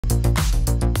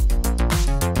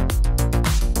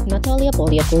Natalia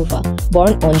polyakova,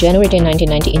 born on January 10,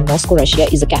 1990 in Moscow, Russia,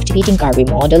 is a captivating curvy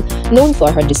model known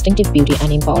for her distinctive beauty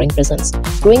and empowering presence.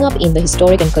 Growing up in the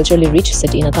historic and culturally rich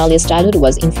city, Natalia's childhood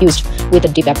was infused with a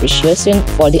deep appreciation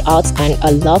for the arts and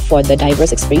a love for the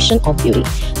diverse expression of beauty.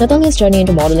 Natalia's journey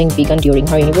into modeling began during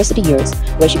her university years,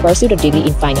 where she pursued a degree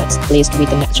in fine arts, laced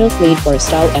with a natural flair for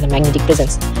style and a magnetic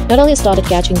presence. Natalia started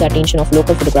catching the attention of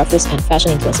local photographers and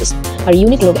fashion influencers. Her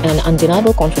unique look and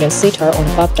undeniable confidence set her on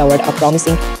a path toward a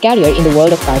promising career in the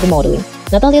world of curvy modeling.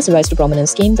 Natalia's rise to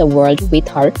prominence came the world with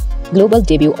her global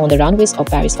debut on the runways of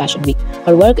Paris Fashion Week.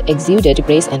 Her work exuded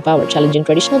grace and power, challenging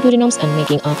traditional beauty norms and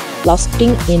making a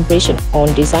lasting impression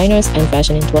on designers and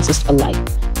fashion enthusiasts alike.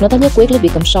 Natalia quickly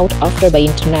became sought after by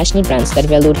international brands that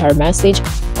valued her message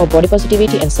of body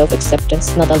positivity and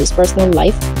self-acceptance. Natalia's personal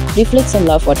life reflects a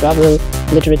love for travel,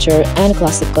 literature, and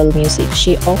classical music.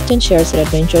 She often shares her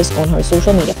adventures on her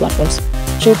social media platforms,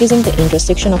 showcasing the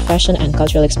intersection of fashion and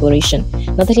cultural exploration.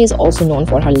 Natalia is also known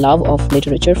for her love of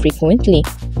literature, frequently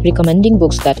recommending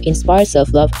books that inspire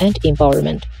self-love and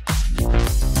empowerment.